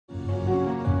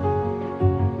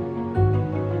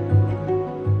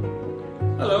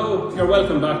You're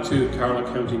welcome back to Carlow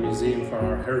County Museum for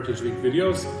our Heritage Week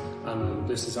videos, and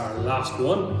this is our last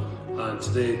one. And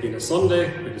today, being a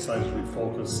Sunday, we decided we'd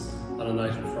focus on an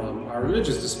item from our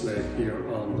religious display here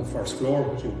on the first floor,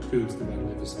 which includes the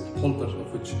magnificent pulpit,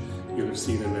 of which you'll have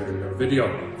seen an earlier video.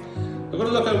 We're going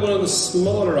to look at one of the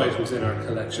smaller items in our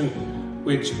collection,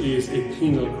 which is a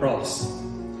penal cross.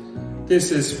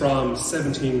 This is from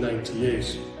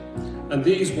 1798. And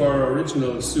these were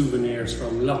original souvenirs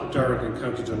from Lough Derg in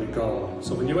County Donegal.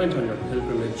 So when you went on your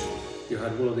pilgrimage, you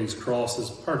had one of these crosses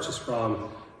purchased from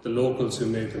the locals who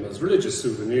made them as religious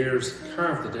souvenirs,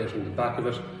 carved the date on the back of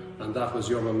it, and that was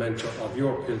your memento of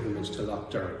your pilgrimage to Lough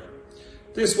Derg.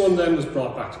 This one then was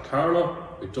brought back to Carlow.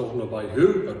 We don't know by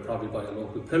who, but probably by a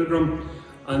local pilgrim,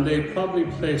 and they probably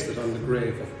placed it on the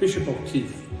grave of Bishop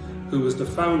Keefe, who was the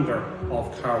founder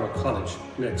of Carlow College,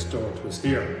 next door to us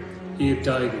here. He had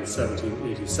died in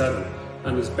 1787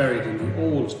 and is buried in the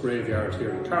old graveyard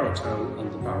here in Carlow Town on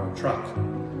the Barrow Track.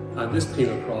 And this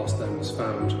penal cross then was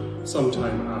found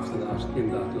sometime after that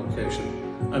in that location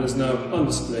and is now on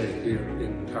display here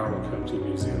in Carlow County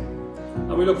Museum.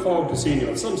 And we look forward to seeing you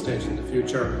at some stage in the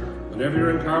future. Whenever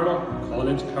you're in Carlow, call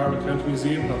into Carlow County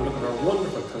Museum, have a look at our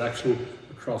wonderful collection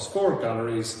across 4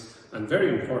 galleries, and very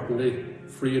importantly,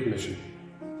 free admission.